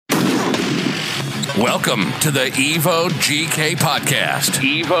Welcome to the Evo GK Podcast.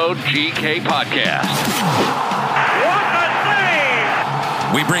 Evo GK Podcast. What a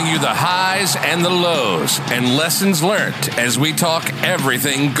save! We bring you the highs and the lows and lessons learned as we talk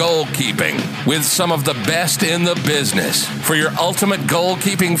everything goalkeeping with some of the best in the business. For your ultimate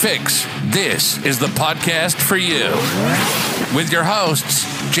goalkeeping fix, this is the podcast for you. With your hosts,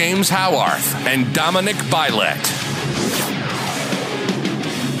 James Howarth and Dominic Bylett.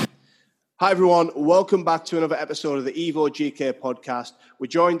 Hi everyone, welcome back to another episode of the Evo GK podcast. We're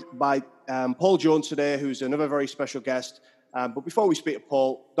joined by Paul Jones today, who's another very special guest. But before we speak to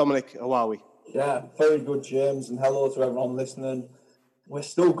Paul, Dominic, how are we? Yeah, very good, James, and hello to everyone listening. We're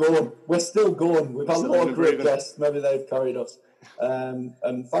still going. We've had a lot of great guests. Maybe they've carried us. And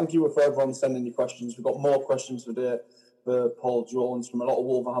thank you for everyone sending your questions. We've got more questions today for Paul Jones from a lot of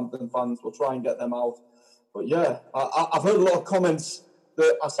Wolverhampton fans. We'll try and get them out. But yeah, I've heard a lot of comments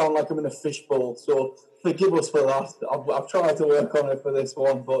that I sound like I'm in a fishbowl, so forgive us for that. I've tried to work on it for this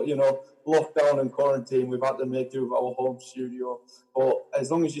one, but you know, lockdown and quarantine, we've had to make do with our home studio. But as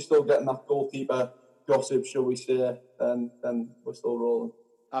long as you're still getting that goalkeeper gossip, shall we say, then we're still rolling.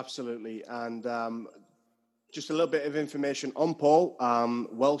 Absolutely. And just a little bit of information on Paul,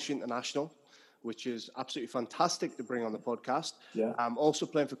 Welsh international, which is absolutely fantastic to bring on the podcast. Yeah. Also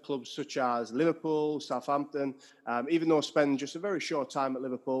playing for clubs such as Liverpool, Southampton. Even though I spent just a very short time at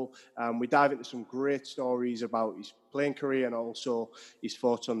Liverpool, we dive into some great stories about his playing career and also his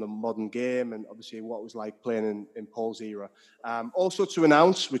thoughts on the modern game and obviously what it was like playing in Paul's era. Also to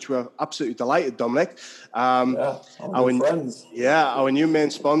announce, which we're absolutely delighted, Dominic. Our new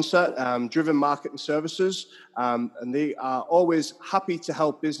main sponsor, Driven Marketing Services. And they are always happy to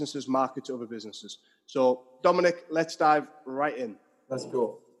help businesses market to other businesses. So, Dominic, let's dive right in. Let's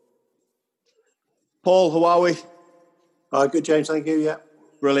go. Paul, how are we? Good, James. Thank you. Yeah.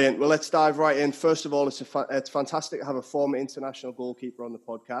 Brilliant. Well, let's dive right in. First of all, it's fantastic to have a former international goalkeeper on the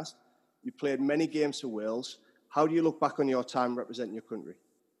podcast. You played many games for Wales. How do you look back on your time representing your country?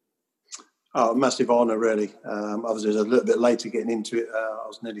 Oh, massive honour, really. Obviously, I was a little bit later getting into it. I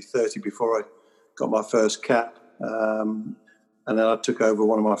was nearly 30 before I got my first cap. And then I took over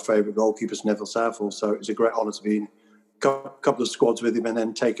one of my favourite goalkeepers, Neville Southall. So it was a great honour to be in a couple of squads with him and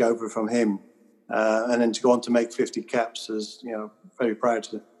then take over from him. And then to go on to make 50 caps is, you know, very proud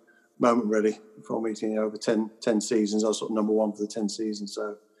to the moment, really, for me, over 10 seasons. I was sort of number one for the 10 seasons.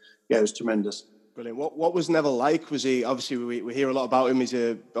 So, yeah, it was tremendous. Brilliant. What was Neville like? Was he, obviously, we hear a lot about him. He's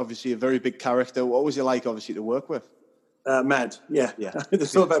obviously a very big character. What was he like, obviously, to work with? Mad, yeah.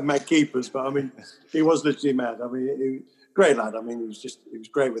 It's not about mad keepers, but, I mean, he was literally mad. I mean, great lad. I mean, he was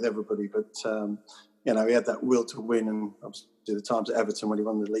great with everybody, but, you know, he had that will to win, and obviously the times at Everton when he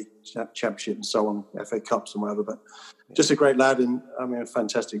won the league championship and so on, FA Cups and whatever, but just a great lad and, I mean, a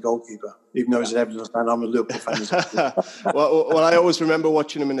fantastic goalkeeper. Even though he's an Everton fan, I'm a little bit fan of him. well, I always remember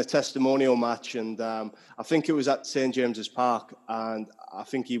watching him in a testimonial match, and I think it was at St James's Park, and I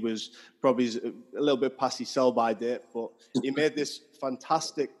think he was probably a little bit past his sell-by date, but he made this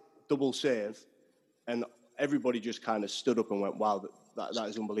fantastic double save, and everybody just kind of stood up and went, wow, that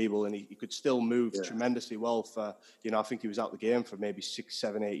is unbelievable. And he could still move tremendously well for, you know, I think he was out the game for maybe 6,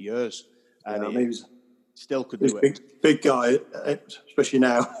 7, 8 years. And he still could do it. Big guy, especially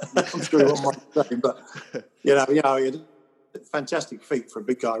now. I'm sure he won't mind saying, but, you know, he had a fantastic feet for a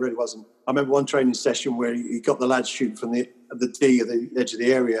big guy, it really wasn't. I remember one training session where he got the lads shooting from the D at the edge of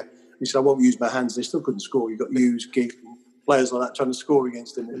the area. He said, I won't use my hands. They still couldn't score. You got Hughes, Geek, players like that trying to score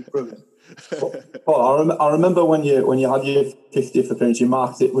against him. It was brilliant. Paul, I remember when you had your 50th appearance, you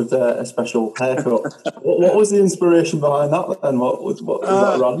marked it with a special haircut. what was the inspiration behind that then? What was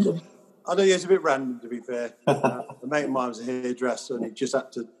that random? I know it's a bit random, to be fair. The mate of mine was a hairdresser and he just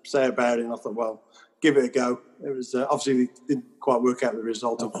had to say about it, and I thought, well, give it a go. It was obviously it didn't quite work out the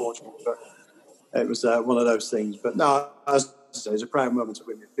result, unfortunately, but it was one of those things. But no, as I say, it's a proud moment to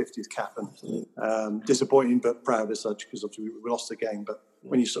win your 50th cap, and disappointing but proud as such, because obviously we lost the game. But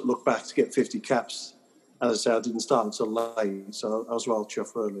when you sort of look back to get 50 caps, as I say, I didn't start until late, so I was well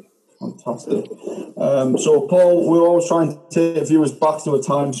chuffed early. Fantastic. So, Paul, we're always trying to take viewers back to a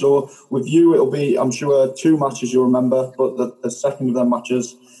time. So, with you, it'll be, I'm sure, 2 matches you'll remember, but the second of them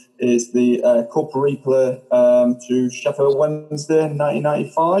matches is the Cup replay to Sheffield Wednesday in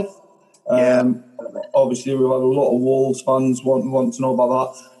 1995. Obviously, we've had a lot of Wolves fans want to know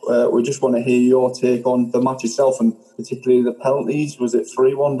about that. We just want to hear your take on the match itself and particularly the penalties. Was it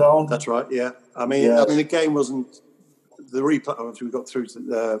 3-1 down? That's right, yeah. I mean, the game wasn't... The replay, obviously we got through to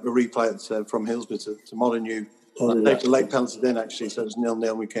the replay from Hillsborough to Molineux. They took a late penalty then, actually, so it was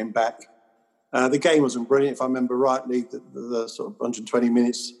 0-0. We came back. The game wasn't brilliant, if I remember rightly. The sort of 120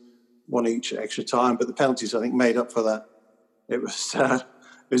 minutes one each extra time. But the penalties, I think, made up for that. It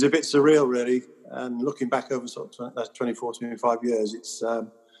was a bit surreal, really. And looking back over sort of that's 24, 25 years,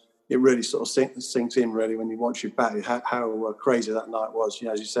 it really sort of sinks in, really, when you watch it back, how crazy that night was. You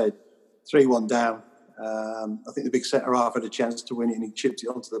know, as you said, 3-1 down. I think the big centre-half had a chance to win it, and he chipped it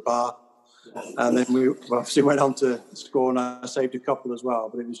onto the bar. And then we obviously went on to score, and I saved a couple as well.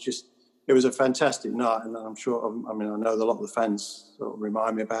 But it was a fantastic night, and I'm sure, I know a lot of the fans sort of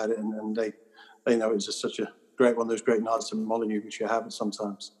remind me about it, and they know it's just such a great one of those great nights in Molineux, which you have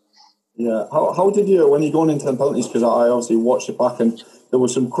sometimes. Yeah. How did you, when you're going into the penalties, because I obviously watched it back, and there were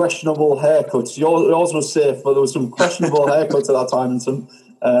some questionable haircuts. Yours was safe, but there was some questionable haircuts at that time, and some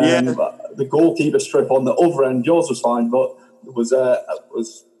the goalkeeper strip on the other end. Yours was fine, but it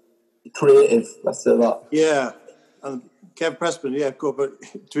was creative. Let's say that. Yeah, and Kev Pressman, yeah, good. But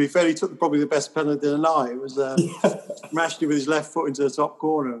to be fair, he took probably the best penalty of the night. It was smashed it with his left foot into the top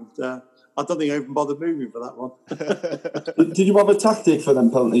corner, and I don't think I even bothered moving for that one. Did you have a tactic for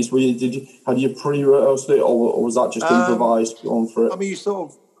them penalties? Had you pre-rehearsed it, or was that just improvised going for it? I mean,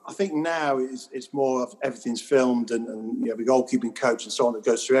 I think now it's more of everything's filmed, and you have a goalkeeping coach and so on that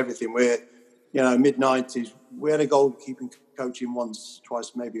goes through everything. Where, mid-90s, we had a goalkeeping coach in once,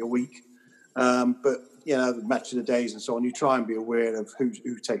 twice, maybe a week. But the match of the days and so on, you try and be aware of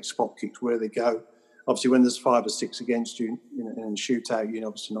who takes spot kicks, where they go. Obviously, when there's 5 or 6 against you in a shootout, you're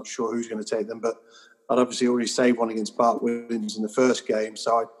obviously not sure who's going to take them. But I'd obviously already saved one against Bart Williams in the first game.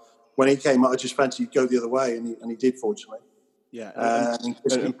 So when he came out, I just fancied he'd go the other way, and he did, fortunately. Yeah.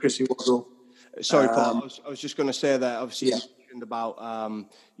 And Chrissy Waddle. Sorry, Paul. I was just going to say that, obviously, you mentioned about,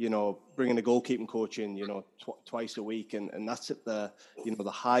 bringing a goalkeeping coach in, twice a week. And that's at the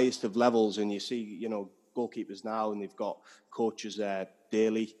highest of levels. And you see, goalkeepers now, and they've got coaches there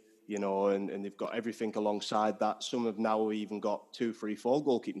daily. And they've got everything alongside that. Some have now even got 2, 3, 4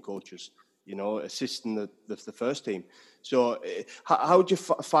 goalkeeping coaches, assisting the first team. So how do you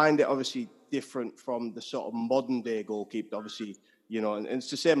find it, obviously, different from the sort of modern day goalkeeper, obviously, and it's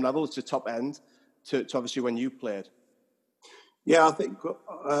the same level, it's the top end to obviously when you played? Yeah, I think,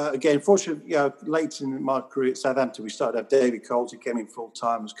 again, fortunately, late in my career at Southampton, we started to have David Coles, who came in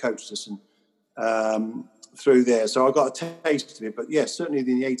full-time, as coached us, and through there. So I got a taste of it. But, yeah, certainly in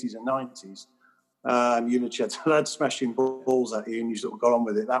the 80s and 90s, you literally had lads smashing balls at you, and you sort of got on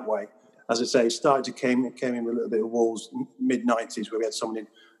with it that way. As I say, it started to came in with a little bit of Wolves, mid-90s, where we had someone in,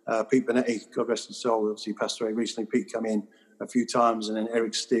 Pete Bonetti, God rest his soul, obviously passed away recently. Pete came in a few times, and then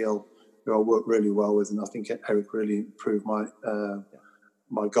Eric Steele, who I worked really well with, and I think Eric really improved my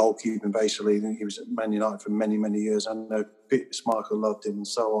goalkeeping, basically. He was at Man United for many, many years. I know Peter Schmeichel loved him and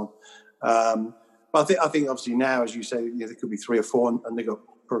so on. But I think obviously now, as you say, there could be 3 or 4, and they've got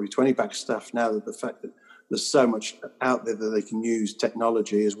probably 20 back staff now. That the fact that there's so much out there that they can use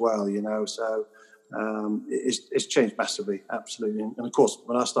technology as well, So it's changed massively, absolutely. And of course,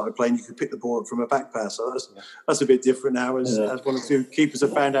 when I started playing, you could pick the ball up from a back pass. So that's a bit different now, as one or two keepers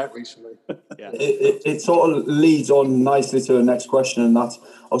have found out recently. It sort of leads on nicely to the next question, and that's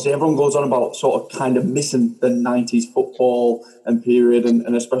obviously everyone goes on about sort of kind of missing the 90s football and period,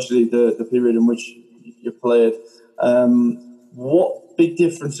 and especially the period in which you played. What big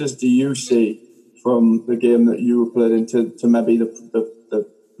differences do you see from the game that you played into to maybe the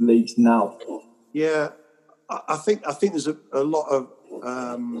leagues now? Yeah, I think there's a lot of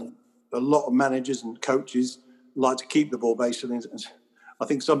managers and coaches like to keep the ball, basically. I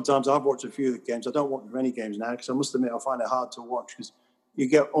think sometimes I've watched a few of the games. I don't watch many games now because I must admit I find it hard to watch because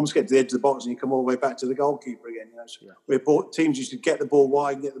you almost get to the edge of the box and you come all the way back to the goalkeeper again. So teams used to get the ball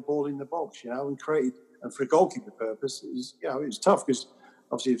wide and get the ball in the box, and create. And for a goalkeeper purpose, it's tough because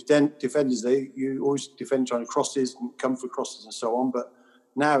obviously if defenders, you always defend trying to crosses and come for crosses and so on. But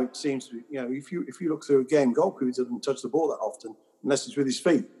now it seems to be, if you look through a game, goalkeeper doesn't touch the ball that often unless it's with his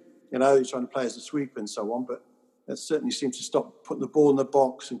feet. He's trying to play as a sweeper and so on. But that certainly seems to stop putting the ball in the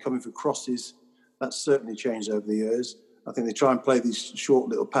box and coming for crosses. That's certainly changed over the years. I think they try and play these short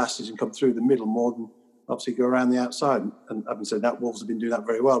little passes and come through the middle more than obviously go around the outside. And having said that, Wolves have been doing that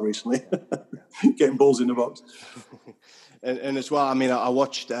very well recently, getting balls in the box. And as well, I mean, I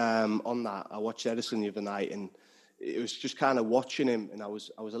watched I watched Edison the other night, and it was just kind of watching him, and I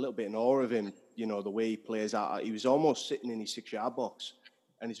was a little bit in awe of him. The way he plays out. He was almost sitting in his 6-yard box,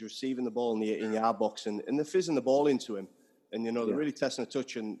 and he's receiving the ball in the 18-yard box, and they're fizzing the ball into him, and they're really testing the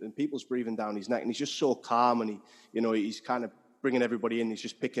touch, and people's breathing down his neck, and he's just so calm, and he's kind of bringing everybody in. He's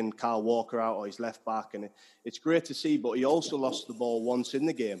just picking Carl Walker out or his left back, and it's great to see. But he also lost the ball once in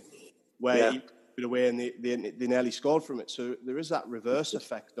the game, where he put it away and they nearly scored from it. So there is that reverse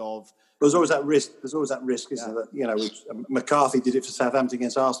effect of There's always that risk. Isn't there? You know, McCarthy did it for Southampton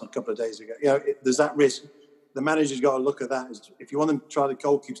against Arsenal a couple of days ago. You know, there's that risk. The manager's got to look at that. If you want them to try the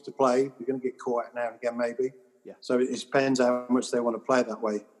goalkeepers to play, you're going to get caught out now and again, maybe. Yeah. So it depends how much they want to play that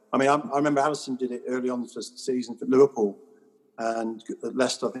way. I mean, I remember Alisson did it early on the season for Liverpool, and at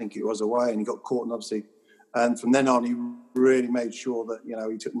Leicester, I think it was away, and he got caught, and obviously. And from then on, he really made sure that, you know,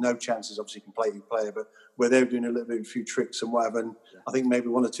 he took no chances. Obviously, complete player, but where they were doing a few tricks and whatever. And I think maybe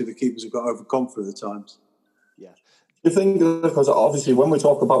one or two of the keepers have got overconfident at times. Yeah. Do you think, because obviously when we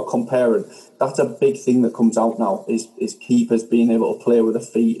talk about comparing, that's a big thing that comes out now, is keepers being able to play with their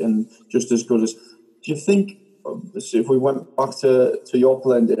feet and just as good as... Do you think, if we went back to your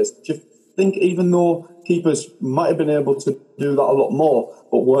playing days, do you think even though keepers might have been able to do that a lot more,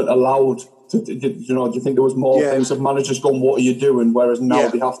 but weren't allowed... do you think there was more things of managers going, what are you doing? Whereas now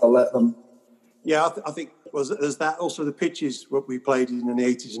they have to let them. Yeah, I think there's that. Also, the pitches what we played in the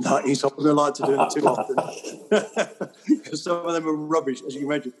 80s and 90s, I wouldn't like to do them too often. Because some of them are rubbish, as you can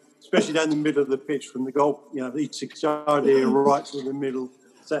imagine, especially down the middle of the pitch from the goal, you know, each 6-yard area right to the middle.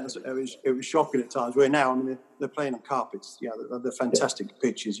 It was shocking at times. Where now, I mean, they're playing on carpets. Yeah, they're fantastic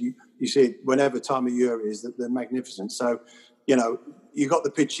pitches. You see it whenever time of year it is, that they're magnificent. So, you know, you've got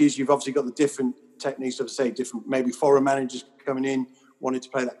the pitches, you've obviously got the different techniques of, say, different maybe foreign managers coming in, wanted to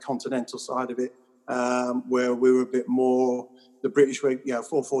play that continental side of it, where we were a bit more the British way, you know,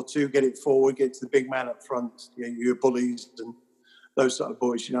 4-4-2, get it forward, get to the big man up front, you know, your bullies and those sort of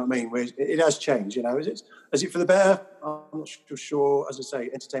boys, you know what I mean? Where it has changed, you know. Is it for the better? I'm not sure. As I say,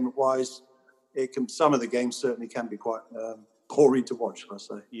 entertainment-wise, some of the games certainly can be quite boring to watch, I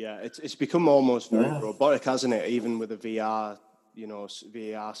say. Yeah, it's become almost very robotic, hasn't it? Even with the VR, you know,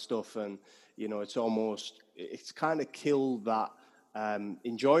 VR stuff, and you know, it's kind of killed that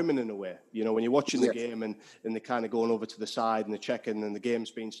enjoyment in a way. You know, when you're watching the game and they're kind of going over to the side and they're checking, and the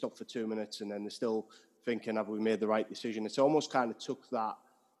game's been stopped for 2 minutes, and then they're still thinking, have we made the right decision? It's almost kind of took that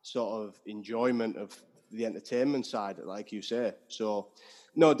sort of enjoyment of the entertainment side, like you say. So,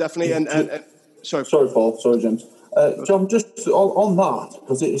 no, definitely. And sorry, Paul. Sorry, James. John, just on that,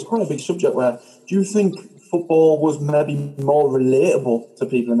 because it's quite a big subject. Where do you think football was maybe more relatable to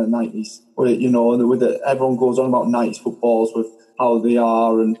people in the 90s? Where, you know, everyone goes on about 90s footballs with how they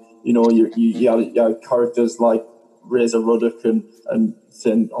are, and you know, you had characters like Razor Ruddock and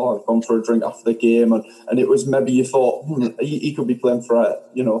saying, "Oh, I've gone for a drink after the game," and it was maybe you thought he could be playing for a,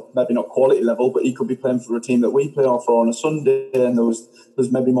 you know, maybe not quality level, but he could be playing for a team that we play on a Sunday, and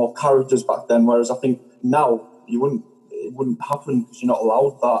there's maybe more characters back then. Whereas I think now it wouldn't happen because you're not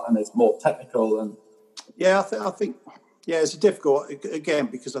allowed that, and it's more technical. And I think it's difficult again,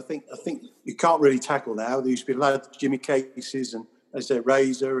 because I think you can't really tackle now. There used to be lads, Jimmy Cases and, as I say,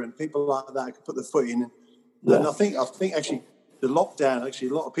 Razor and people like that who could put the foot in. And I think actually the lockdown,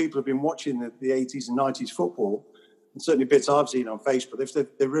 a lot of people have been watching the 80s and 90s football, and certainly bits I've seen on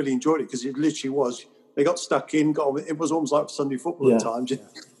Facebook. They really enjoyed it, because it literally was, they got stuck in, it was almost like Sunday football at times,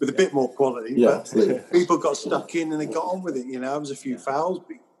 with a bit more quality. Yeah, but people got stuck in and they got on with it, you know. There was a few fouls,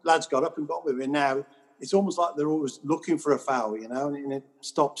 but lads got up and got with it. And now it's almost like they're always looking for a foul, you know, and it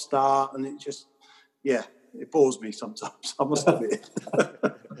stop-start, and it just, it bores me sometimes, I must admit.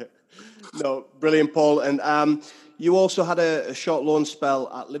 No, brilliant, Paul. And you also had a short loan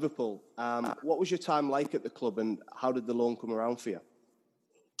spell at Liverpool. What was your time like at the club, and how did the loan come around for you?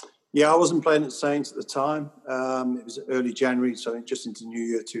 Yeah, I wasn't playing at Saints at the time. It was early January, so just into New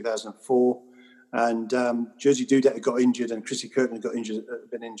Year 2004. And Jerzy Dudek had got injured, and Chrissy Curtin had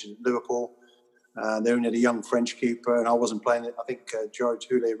been injured at Liverpool. They only had a young French keeper, and I wasn't playing it. I think George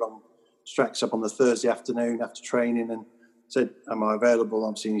Houllier rung Strax up on the Thursday afternoon after training and said, "Am I available?"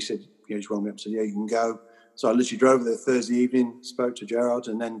 Obviously, and he said, "Yeah, he's rung me up." Said, "Yeah, you can go." So I literally drove there Thursday evening, spoke to Gerrard,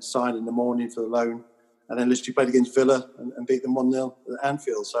 and then signed in the morning for the loan, and then literally played against Villa and beat them 1-0 at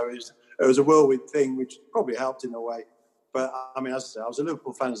Anfield. So it was a whirlwind thing, which probably helped in a way. But I mean, as I said, I was a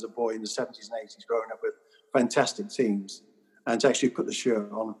Liverpool fan as a boy in the 70s and 80s, growing up with fantastic teams, and to actually put the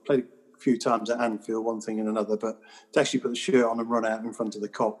shirt on, played a few times at Anfield, one thing and another, but to actually put the shirt on and run out in front of the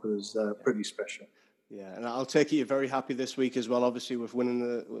Kop was pretty special. Yeah, and I'll take it you're very happy this week as well, obviously, with winning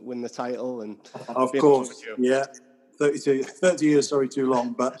the title. And of course, 30 years, sorry, too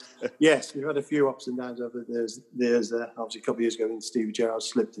long. But yes, we've had a few ups and downs over the years there. Obviously, a couple of years ago when Stevie Gerrard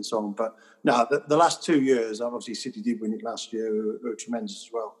slipped and so on. But no, the last 2 years, obviously City did win it last year, we were tremendous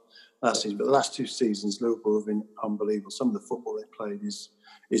as well last season. But the last 2 seasons, Liverpool have been unbelievable. Some of the football they played is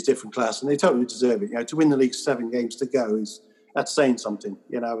different class, and they totally deserve it. You know, to win the league 7 games to go that's saying something.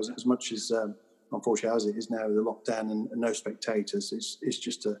 You know, as much as unfortunately as it is now with the lockdown and no spectators, it's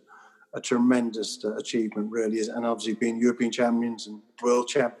just a a tremendous achievement, really, and obviously being European champions and world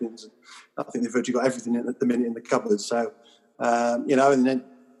champions. I think they've virtually got everything at the minute in the cupboard. So, and then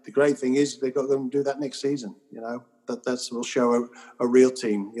the great thing is they've got to go and do that next season. That will show a real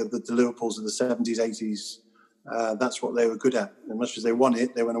team. The Liverpools of the 70s, 80s. That's what they were good at. As much as they won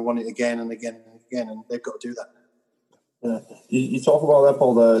it, they want to win it again and again and again, and they've got to do that. Yeah. You talk about there,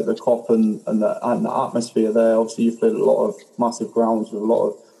 Paul, the Kop and the atmosphere there. Obviously, you've played a lot of massive grounds with a lot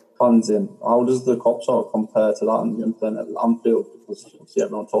of fans in. How does the Kop sort of compare to that and then at Anfield? Because obviously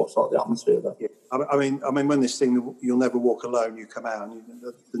everyone talks about the atmosphere there. Yeah. I mean, when this thing, You'll Never Walk Alone, you come out, and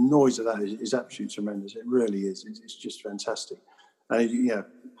the noise of that is absolutely tremendous. It really is. It's just fantastic.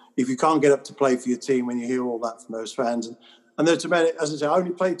 If you can't get up to play for your team when you hear all that from those fans, and there's as I say, I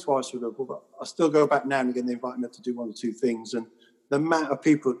only played twice with Liverpool, but I still go back now and again. They invite me to do one or two things, and the amount of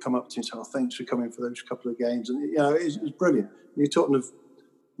people that come up to me and say, "Oh, thanks for coming for those couple of games," and it's brilliant. You're talking of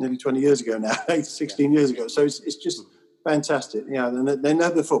nearly 20 years ago now, 16 years ago. So it's just fantastic. And they know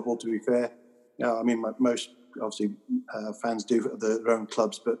the football, to be fair. Most obviously fans do their own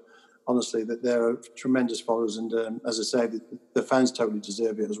clubs, but honestly, that they're tremendous followers, and as I say, the fans totally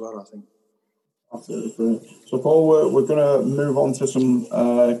deserve it as well, I think. Absolutely brilliant. So, Paul, we're going to move on to some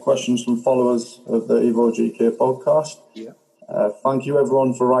questions from followers of the Evo GK podcast. Yeah. Thank you,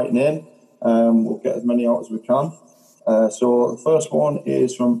 everyone, for writing in. We'll get as many out as we can. So the first one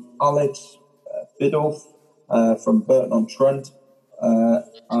is from Alex Biddulph from Burton-on-Trent,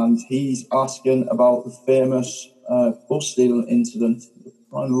 and he's asking about the famous bus stealing incident with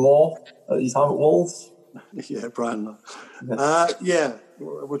Brian Law that he's had at Wolves. Yeah, Brian Law.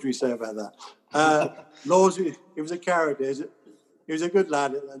 What do we say about that? Laws, he was a character. He was a good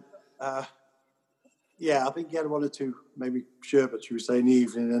lad. I think he had one or two maybe sherbets, should we say, in the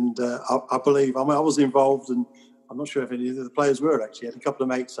evening. And I believe, I was involved, and I'm not sure if any of the players were actually. He had a couple of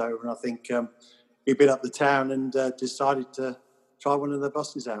mates over, and I think he'd been up the town and decided to try one of the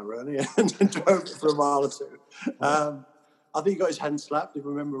buses out, really, and drove for a mile or two. I think he got his hand slapped, if I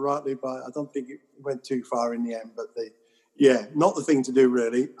remember rightly, but I don't think it went too far in the end. But not the thing to do,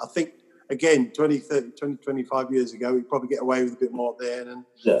 really. I think, again, 20, 25 years ago, he'd probably get away with a bit more then, and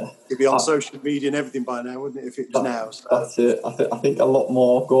he'd be on social media and everything by now, wouldn't it, if it was now? So. That's it. I think a lot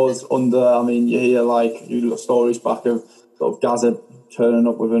more goes under. I mean, you hear stories back of sort of Gaza turning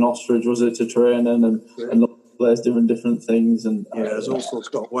up with an ostrich, was it, to training, and players doing different things. And there's all sorts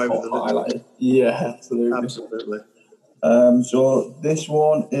got away with it. Yeah, absolutely. Absolutely. So this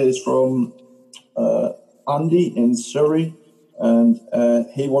one is from Andy in Surrey, and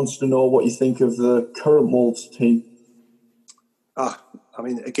he wants to know what you think of the current Wolves team.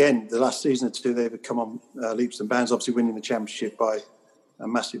 Again, the last season or two, they've come on leaps and bounds, obviously winning the Championship by a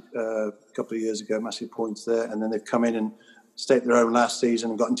massive couple of years ago, massive points there, and then they've come in and staked their own last season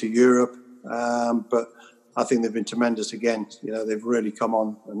and got into Europe. But I think they've been tremendous again. They've really come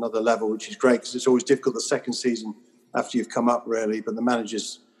on another level, which is great, because it's always difficult the second season after you've come up, really. But the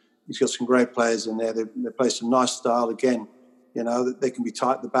manager's, he's got some great players in there. They play some nice style again. They can be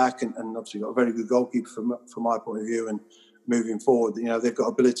tight at the back, and obviously got a very good goalkeeper from my point of view. And moving forward, they've got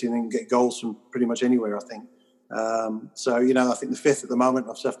ability and they can get goals from pretty much anywhere, I think. I think the fifth at the moment,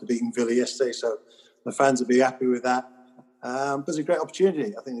 obviously after beating Villa yesterday, so the fans will be happy with that. But it's a great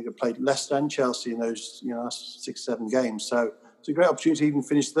opportunity. I think they could play Leicester and Chelsea in those 6-7 games. So it's a great opportunity to even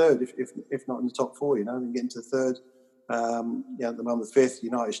finish third, if not in the top four. And get into the third. At the moment, the fifth.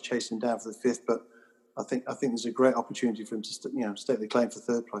 United's chasing down for the fifth, but I think there's a great opportunity for him to stake the claim for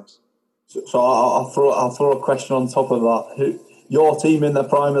third place. So I'll throw a question on top of that. Your team in their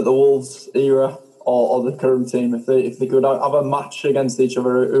prime at the Wolves era, or the current team, if they could have a match against each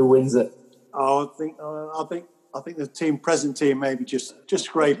other, who wins it? I think the present team maybe just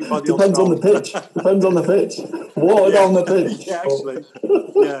scrape it by the Depends on the pitch. Depends on the pitch. Water down the pitch. Yeah, actually.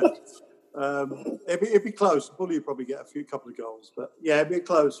 Yeah. It'd be close. Bully would probably get a couple of goals, but it'd be a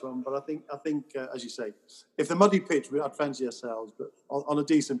close one. But I think, as you say, if the muddy pitch, I'd fancy ourselves. But on a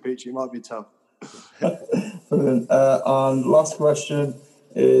decent pitch, it might be tough. Brilliant. And last question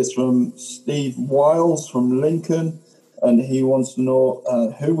is from Steve Wiles from Lincoln, and he wants to know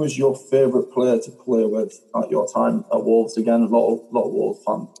who was your favourite player to play with at your time at Wolves. Again, a lot of Wolves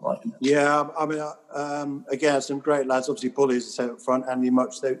fans liking it. Yeah, again, some great lads. Obviously, Bully, as I said up front, Andy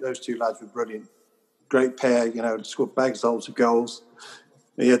Much, those two lads were brilliant. Great pair, scored bags of goals.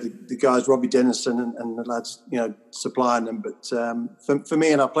 You had the guys, Robbie Dennison and the lads, supplying them. But for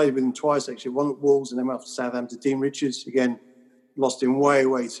me, and I played with him twice, actually, one at Wolves and then after Southampton, Dean Richards, again, lost him way,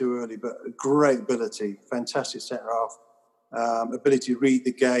 way too early, but a great ability, fantastic centre-half. Ability to read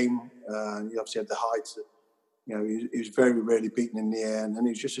the game. You obviously had the height You know, he was very rarely beaten in the air, and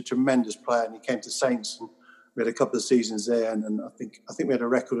he was just a tremendous player. And he came to Saints, and we had a couple of seasons there, and I think we had a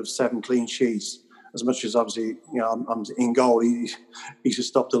record of 7 clean sheets. As much as obviously, you know, I'm in goal, he just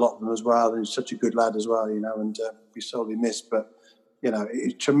stopped a lot of them as well. And he's such a good lad as well, you know, and be sorely missed. But you know,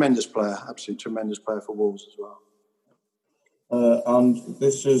 he's a tremendous player, absolutely tremendous player for Wolves as well. And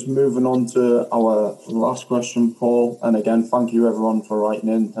this is moving on to our last question, Paul. And again, thank you everyone for writing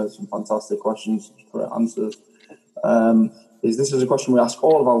in. There's some fantastic questions, great answers. This is a question we ask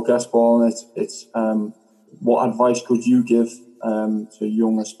all of our guests, Paul, and it's what advice could you give to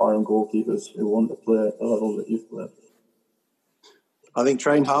young aspiring goalkeepers who want to play at the level that you've played? I think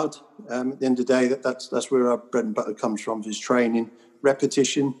train hard. At the end of the day, that's where our bread and butter comes from, is training,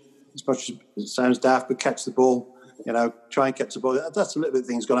 repetition. As much as it sounds daft, but catch the ball. You know, try and catch the ball. That's a little bit of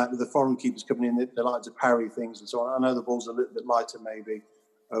things gone out with the foreign keepers coming in. They like to parry things and so on. I know the ball's a little bit lighter maybe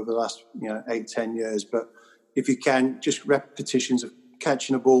over the last 8-10 years, but if you can, just repetitions of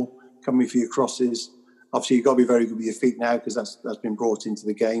catching a ball, coming for your crosses. Obviously, you've got to be very good with your feet now because that's been brought into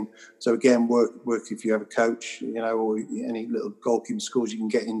the game. So again, work if you have a coach, you know, or any little goalkeeping schools you can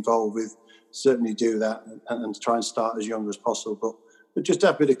get involved with. Certainly do that and try and start as young as possible. But just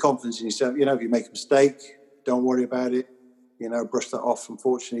have a bit of confidence in yourself. You know, if you make a mistake, don't worry about it. You know, brush that off.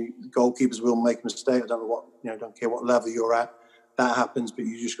 Unfortunately, goalkeepers will make a mistake. I don't know what, don't care what level you're at. That happens, but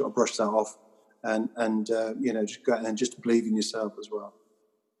you just got to brush that off and just go out and just believe in yourself as well.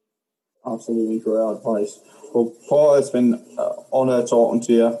 Absolutely great advice. Well, Paul, it's been an honour talking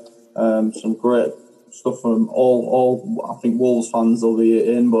to you. Some great stuff from all I think Wolves fans will be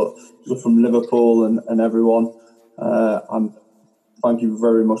in, but stuff from Liverpool and everyone. And thank you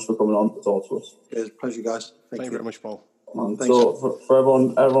very much for coming on to talk to us. It's a pleasure, guys. Thank you very much, Paul. And so for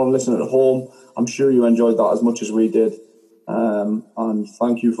everyone listening at home, I'm sure you enjoyed that as much as we did. And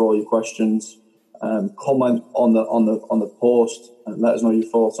thank you for all your questions. Comment on the post and let us know your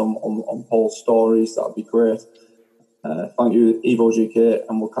thoughts on Paul's stories. That'd be great. Thank you, Evo GK,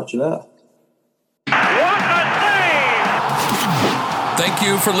 and we'll catch you there. What a save! Thank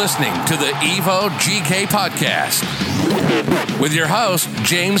you for listening to the Evo GK podcast with your host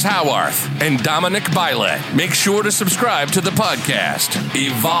James Howarth and Dominic Bylett. Make sure to subscribe to the podcast.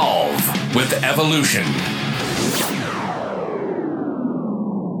 Evolve with Evolution.